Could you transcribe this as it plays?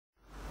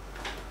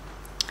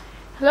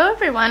Hello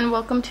everyone,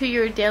 welcome to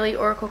your daily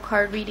Oracle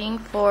card reading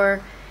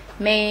for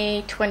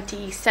May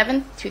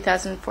 27th,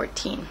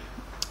 2014.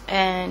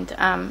 And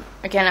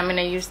again, I'm going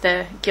to use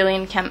the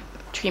Gillian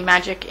Tree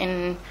Magic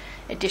in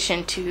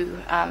addition to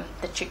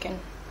the chicken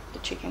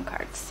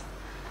cards.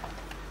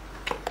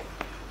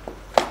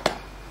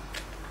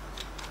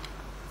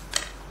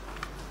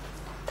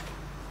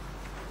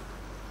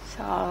 So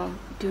I'll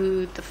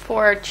do the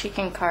 4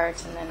 chicken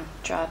cards and then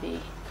draw the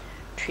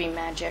tree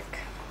magic.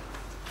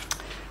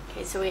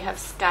 Okay, so we have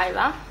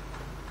Skyla.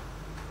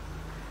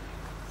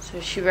 So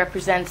she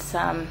represents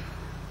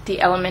the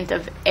element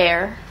of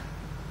air,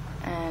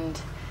 and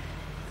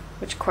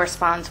which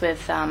corresponds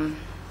with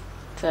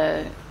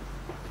the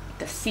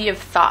sea of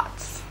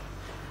thoughts,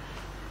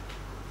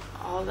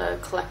 all the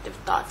collective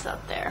thoughts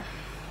out there.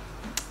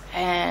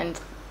 And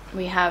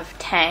we have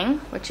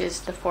Tang, which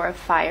is the 4 of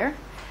fire,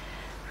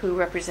 who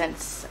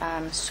represents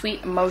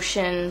sweet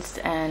emotions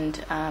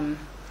and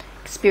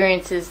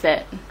experiences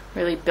that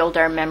really build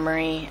our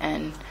memory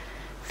and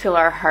fill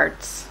our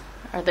hearts,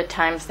 are the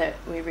times that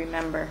we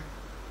remember.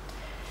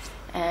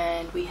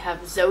 And we have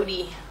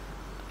Zodi,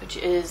 which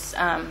is,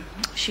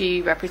 she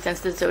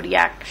represents the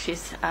zodiac.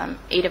 She's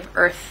 8 of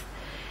earth,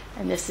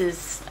 and this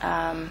is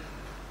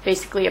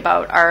basically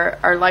about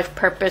our life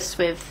purpose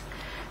with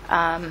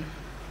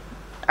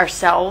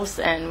ourselves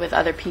and with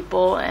other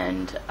people,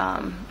 and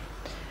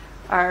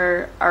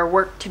our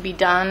work to be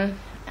done,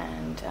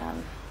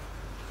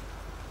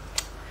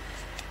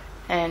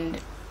 and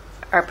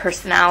our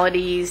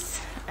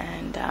personalities,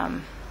 and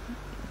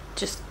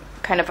just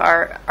kind of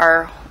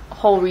our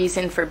whole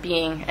reason for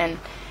being. And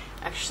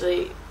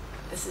actually,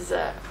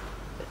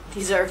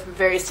 these are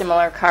very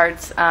similar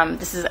cards.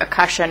 This is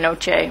Akasha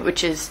Noche,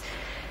 which is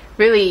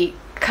really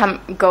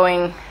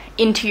going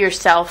into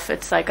yourself.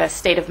 It's like a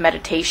state of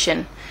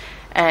meditation,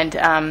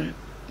 and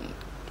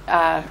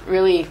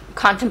really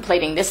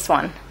contemplating this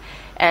one,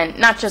 and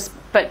not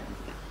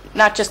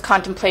just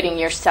contemplating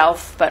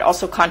yourself, but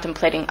also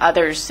contemplating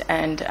others,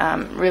 and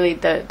really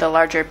the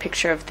larger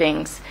picture of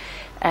things,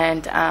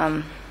 and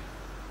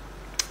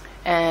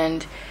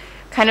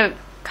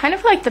kind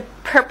of like the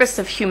purpose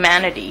of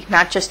humanity,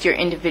 not just your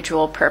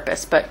individual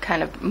purpose, but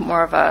kind of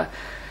more of a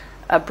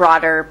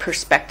broader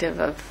perspective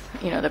of,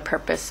 the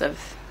purpose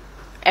of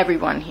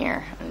everyone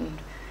here, and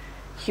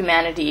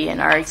humanity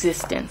and our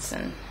existence.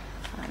 And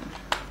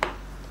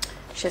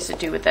she has to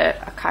do with the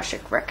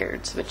Akashic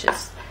records, which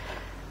is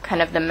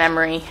kind of the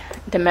memory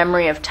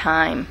of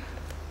time,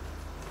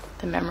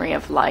 the memory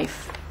of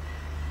life.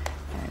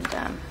 And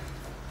I'm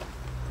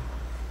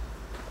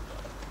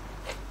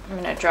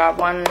going to draw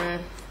one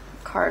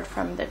card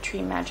from the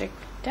Tree Magic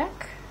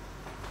deck.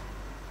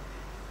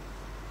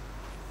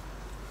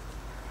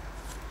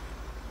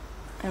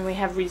 And we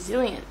have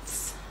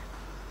Resilience,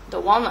 the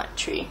walnut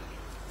tree.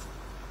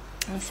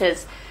 And it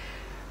says,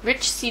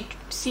 rich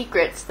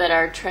secrets that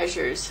are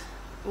treasures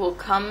will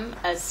come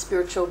as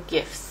spiritual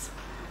gifts,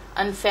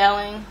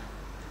 unfailing,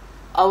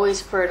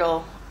 always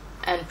fertile,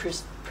 and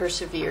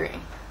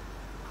persevering.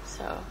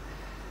 So,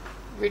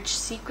 rich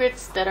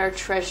secrets that are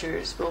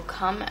treasures will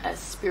come as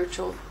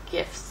spiritual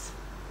gifts,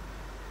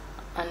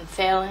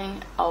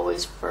 unfailing,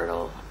 always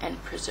fertile,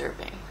 and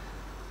preserving.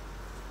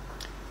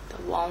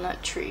 The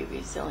walnut tree,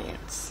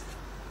 resilience.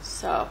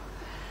 So,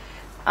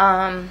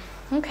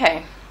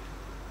 okay.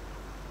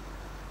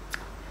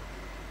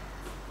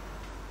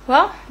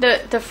 Well,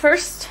 the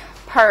first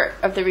part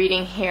of the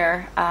reading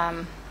here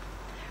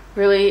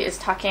really is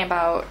talking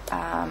about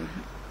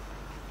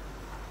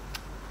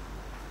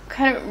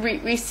kind of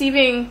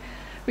receiving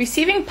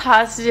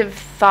positive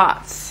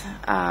thoughts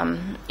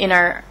in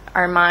our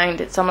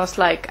mind. It's almost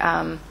like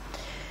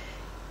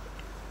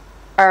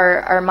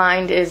our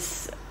mind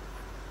is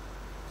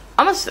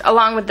almost,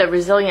 along with the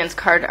resilience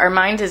card, our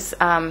mind is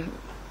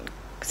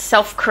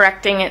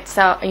self-correcting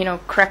itself,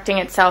 correcting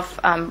itself,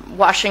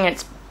 washing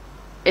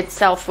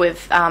itself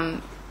with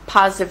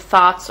positive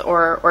thoughts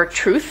or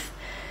truth.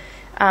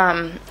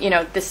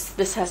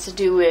 This has to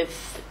do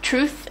with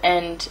truth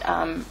and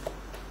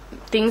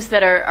things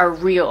that are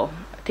real,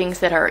 things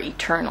that are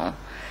eternal.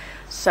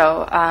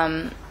 So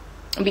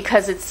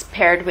because it's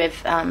paired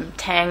with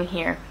Tang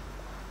here,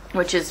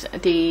 which is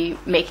the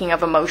making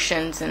of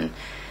emotions, and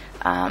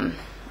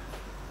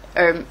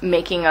or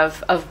making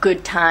of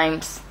good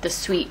times, the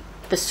sweet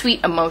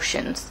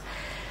emotions.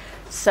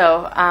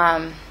 So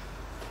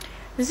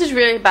this is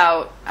really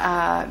about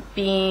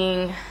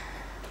being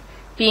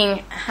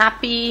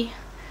happy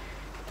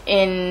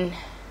in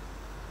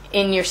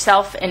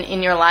yourself and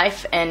in your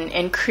life,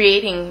 and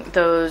creating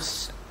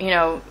those,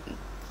 the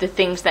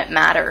things that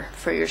matter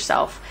for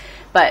yourself.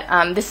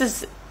 But this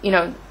is,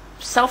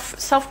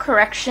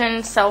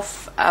 self-correction,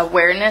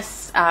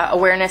 self-awareness,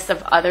 awareness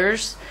of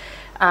others,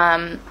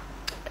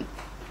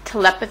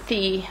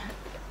 telepathy.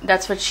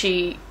 That's what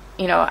she,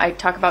 I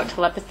talk about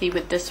telepathy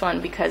with this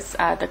one, because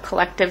the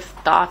collective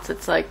thoughts,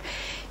 it's like,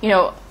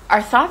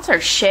 our thoughts are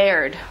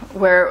shared,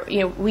 where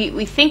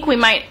we think we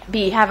might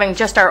be having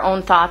just our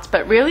own thoughts,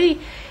 but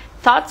really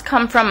thoughts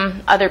come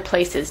from other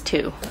places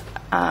too.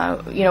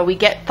 We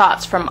get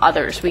thoughts from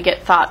others. We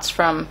get thoughts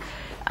from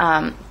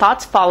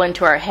thoughts fall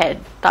into our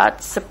head.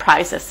 Thoughts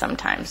surprise us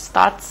sometimes.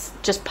 Thoughts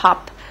just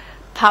pop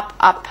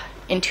up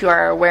into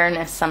our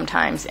awareness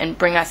sometimes and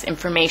bring us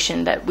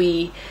information that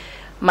we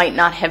might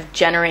not have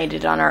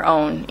generated on our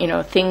own.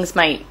 Things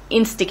might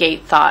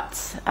instigate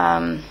thoughts.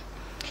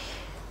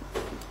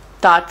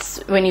 Thoughts,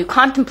 when you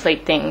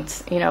contemplate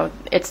things,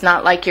 it's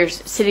not like you're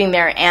sitting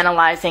there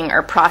analyzing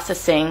or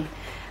processing.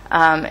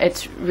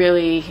 It's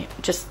really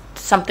just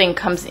something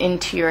comes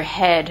into your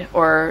head,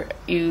 or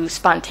you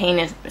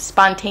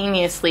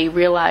spontaneously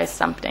realize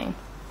something.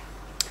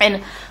 And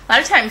a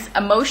lot of times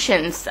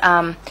emotions,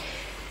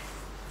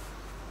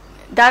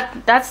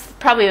 that's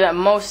probably the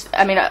most,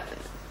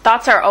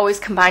 thoughts are always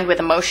combined with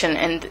emotion,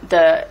 and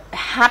the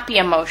happy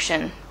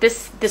emotion,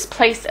 this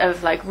place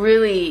of like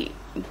really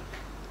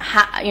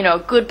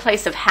good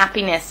place of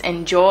happiness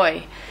and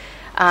joy,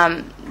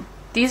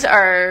 these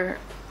are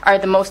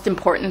the most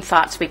important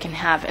thoughts we can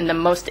have, and the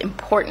most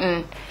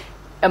important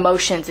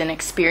emotions and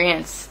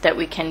experience that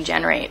we can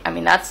generate.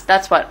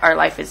 That's what our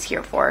life is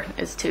here for,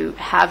 is to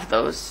have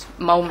those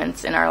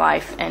moments in our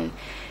life and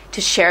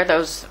to share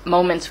those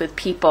moments with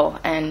people.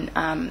 And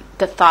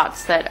the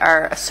thoughts that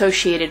are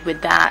associated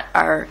with that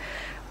are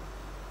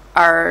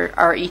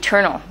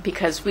eternal,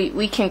 because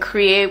we can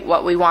create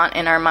what we want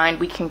in our mind.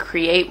 We can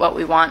create what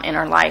we want in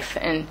our life,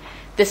 and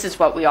this is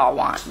what we all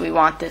want. We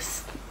want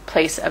this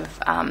place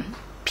of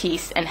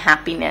peace and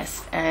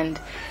happiness and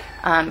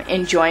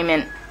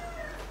enjoyment,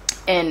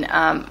 and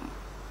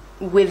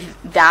with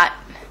that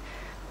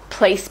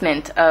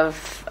placement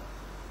of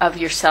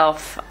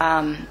yourself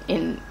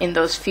in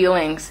those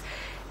feelings,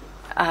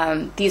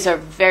 these are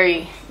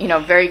very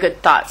very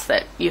good thoughts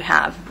that you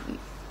have.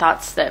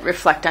 Thoughts that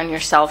reflect on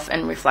yourself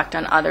and reflect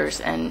on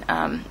others, and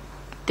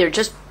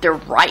they're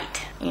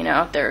right.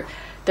 They're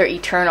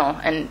eternal,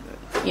 and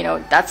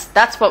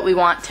that's what we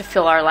want to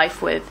fill our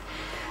life with.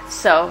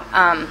 So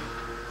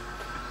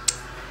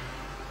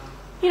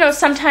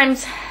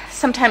sometimes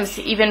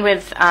even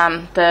with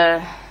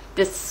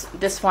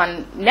this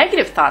one,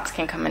 negative thoughts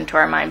can come into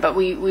our mind, but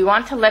we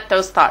want to let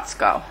those thoughts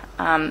go.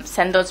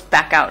 Send those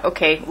back out.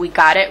 Okay, we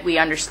got it. We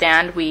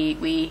understand.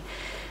 We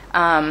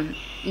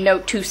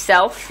note to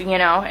self,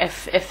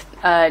 if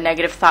a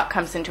negative thought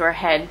comes into our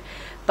head.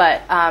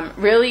 But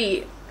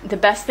really, the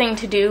best thing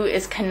to do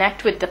is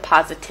connect with the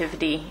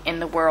positivity in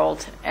the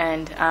world,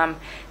 and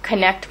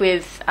connect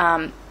with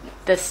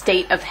the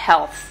state of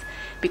health,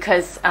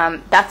 because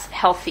that's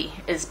healthy,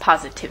 is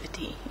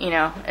positivity.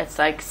 It's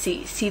like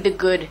see the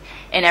good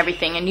in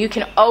everything, and you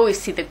can always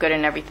see the good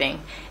in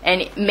everything.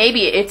 And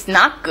maybe it's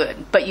not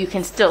good, but you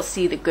can still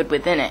see the good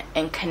within it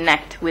and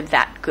connect with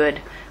that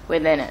good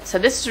within it. So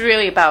this is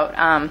really about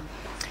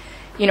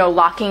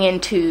locking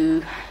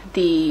into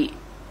the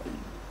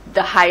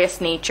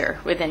highest nature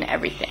within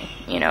everything,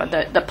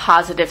 the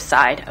positive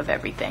side of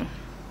everything.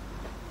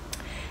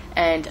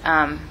 And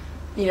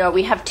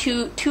we have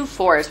two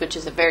fours, which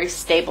is a very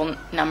stable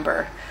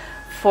number.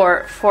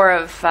 Four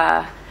of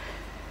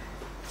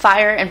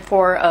fire and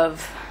 4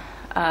 of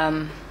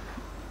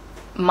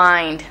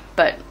mind.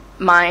 But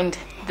mind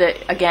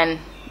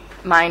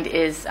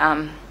is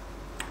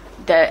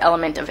the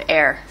element of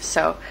air.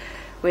 So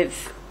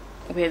with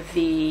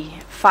the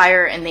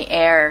fire and the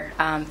air,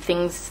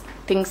 things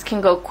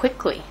can go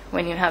quickly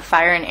when you have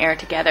fire and air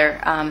together.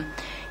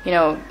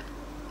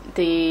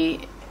 The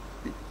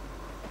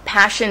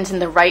passions in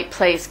the right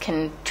place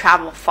can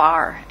travel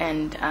far,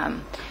 and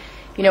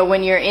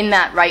when you're in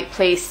that right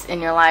place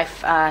in your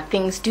life,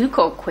 things do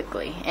go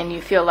quickly, and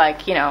you feel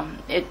like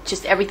it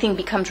just, everything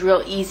becomes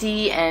real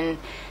easy, and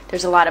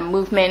there's a lot of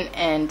movement,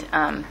 and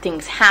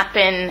things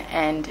happen,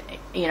 and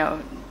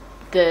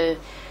the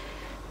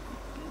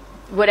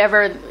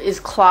whatever is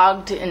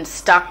clogged and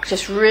stuck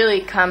just really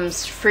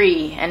comes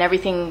free, and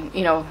everything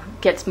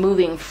gets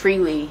moving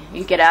freely.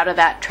 You get out of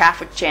that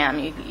traffic jam.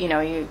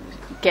 You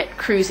get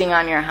cruising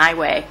on your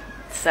highway.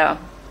 So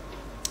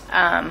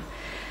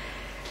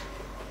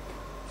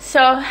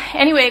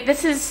anyway,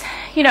 this is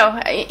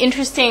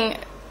interesting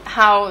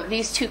how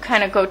these two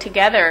kind of go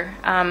together,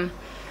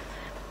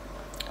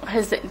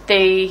 because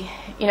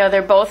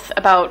they're both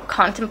about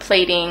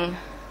contemplating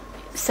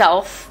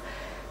self.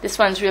 This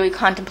one's really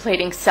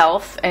contemplating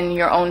self and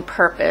your own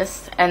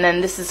purpose, and then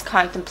this is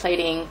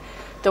contemplating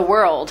the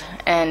world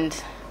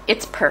and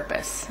its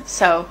purpose.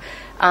 So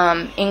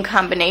in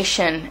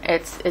combination,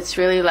 it's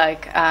really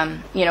like,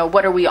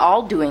 what are we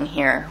all doing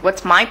here?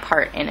 What's my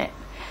part in it?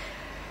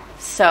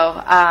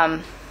 So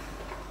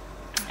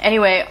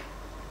anyway,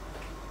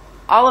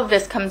 all of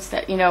this comes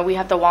that, we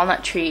have the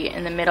walnut tree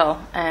in the middle,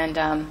 and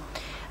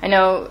I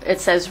know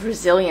it says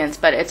resilience,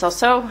 but it's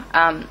also,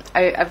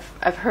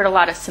 I've heard a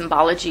lot of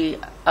symbology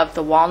of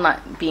the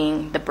walnut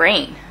being the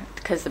brain,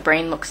 because the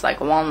brain looks like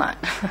a walnut.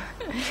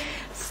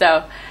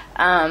 So,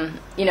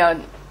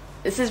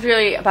 this is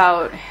really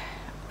about,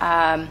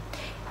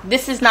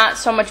 this is not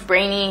so much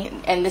brainy,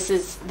 and this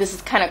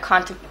is kind of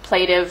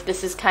contemplative,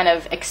 this is kind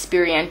of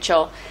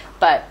experiential,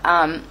 but,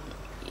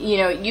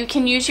 you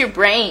can use your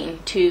brain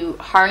to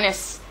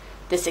harness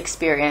this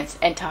experience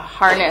and to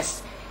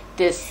harness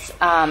this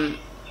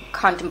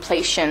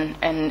contemplation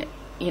and,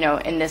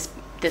 in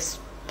this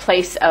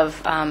place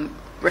of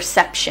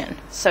reception.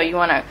 So you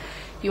want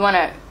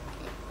to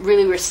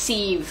really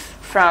receive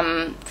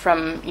from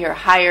your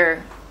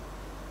higher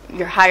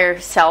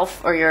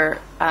self, or your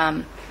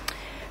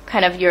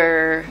kind of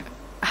your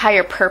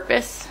higher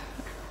purpose.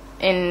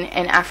 In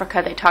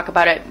Africa, they talk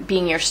about it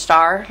being your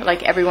star.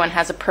 Like, everyone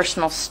has a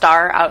personal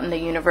star out in the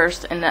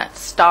universe, and that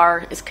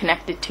star is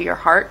connected to your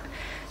heart.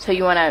 So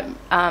you want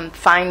to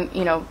find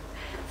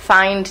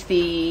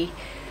the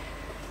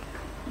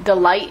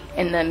light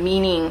and the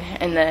meaning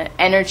and the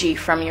energy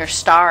from your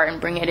star and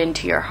bring it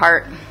into your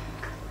heart.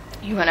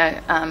 You want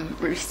to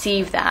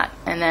receive that,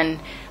 and then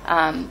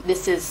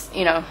this is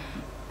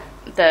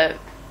the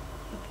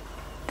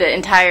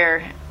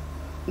entire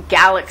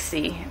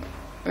galaxy,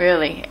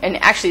 really, and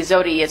actually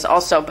Zodi is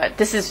also, but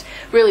this is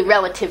really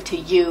relative to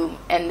you,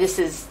 and this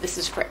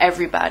is for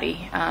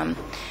everybody.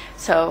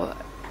 So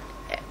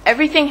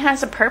everything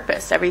has a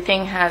purpose.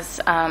 Everything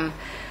has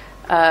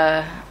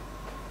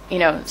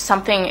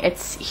something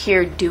it's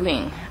here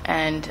doing,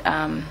 and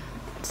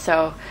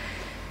so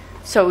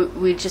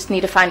we just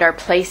need to find our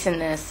place in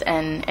this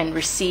and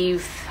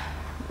receive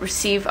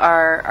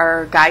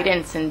our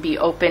guidance and be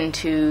open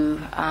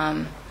to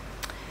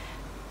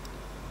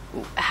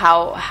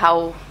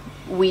how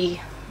we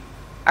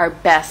are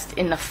best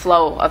in the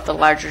flow of the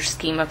larger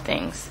scheme of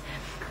things.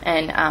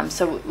 And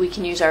so we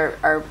can use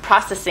our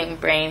processing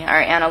brain,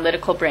 our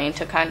analytical brain,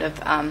 to kind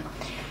of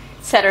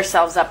set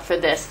ourselves up for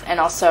this, and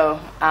also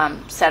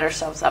set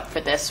ourselves up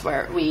for this,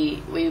 where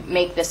we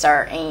make this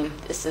our aim.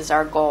 This is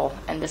our goal,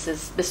 and this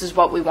is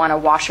what we want to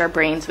wash our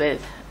brains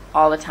with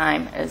all the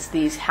time, is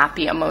these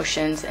happy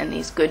emotions and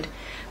these good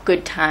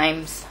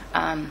times.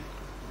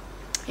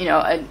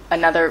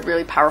 Another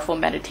really powerful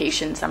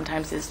meditation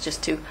sometimes is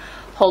just to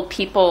hold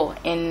people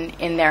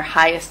in their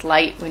highest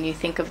light, when you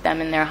think of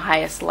them in their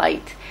highest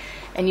light.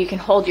 And you can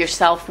hold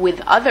yourself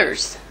with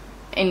others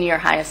in your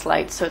highest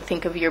light. So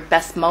think of your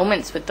best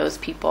moments with those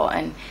people,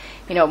 and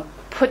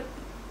put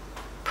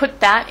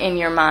that in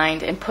your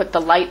mind and put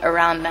the light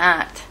around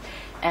that.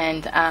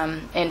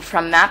 And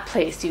from that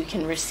place you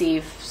can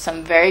receive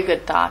some very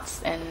good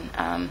thoughts,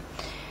 and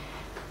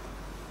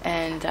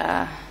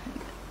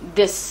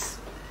this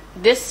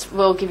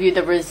will give you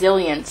the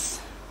resilience,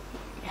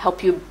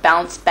 help you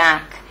bounce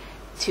back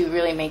to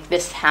really make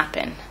this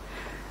happen.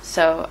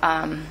 So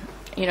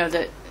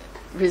the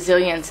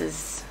resilience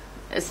is,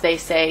 as they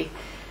say,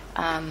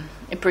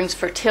 it brings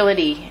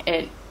fertility.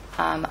 It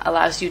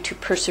allows you to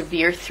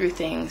persevere through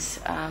things.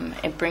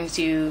 It brings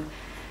you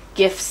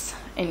gifts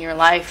in your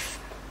life,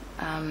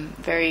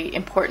 very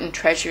important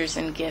treasures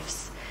and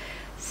gifts.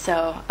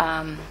 So,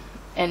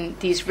 and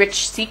these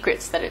rich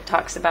secrets that it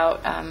talks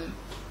about,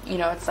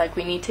 it's like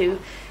we need to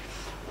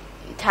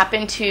tap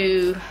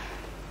into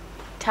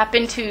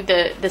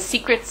the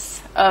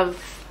secrets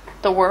of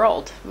the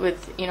world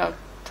with,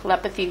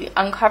 telepathy.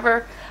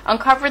 Uncover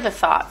the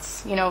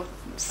thoughts,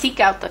 seek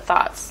out the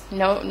thoughts,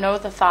 know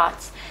the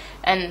thoughts,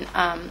 and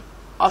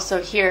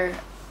also here,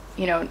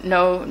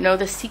 know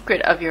the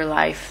secret of your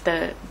life,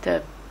 the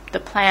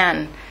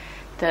plan,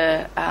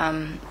 the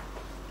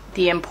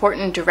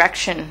important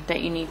direction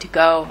that you need to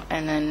go,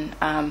 and then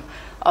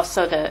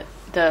also the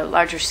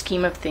larger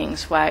scheme of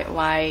things,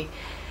 why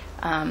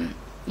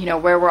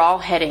where we're all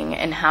heading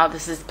and how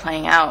this is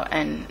playing out,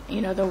 and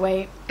the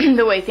way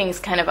things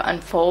kind of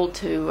unfold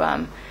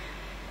to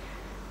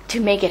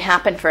make it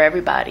happen for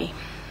everybody.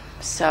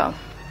 So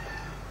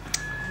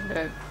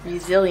the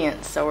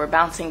resilience. So we're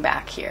bouncing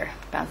back here,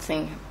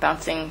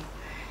 bouncing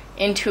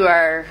into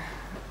our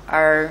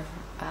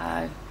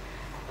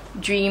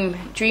dream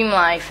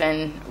life,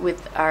 and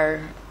with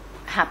our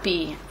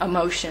happy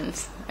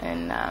emotions,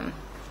 and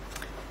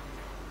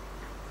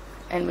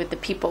with the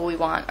people we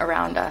want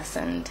around us,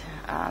 and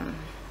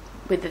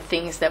with the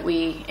things that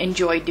we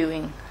enjoy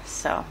doing.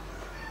 So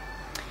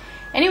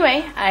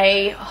anyway,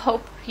 I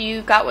hope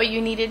you got what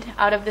you needed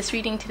out of this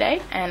reading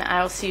today, and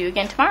I'll see you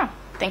again tomorrow.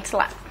 Thanks a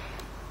lot.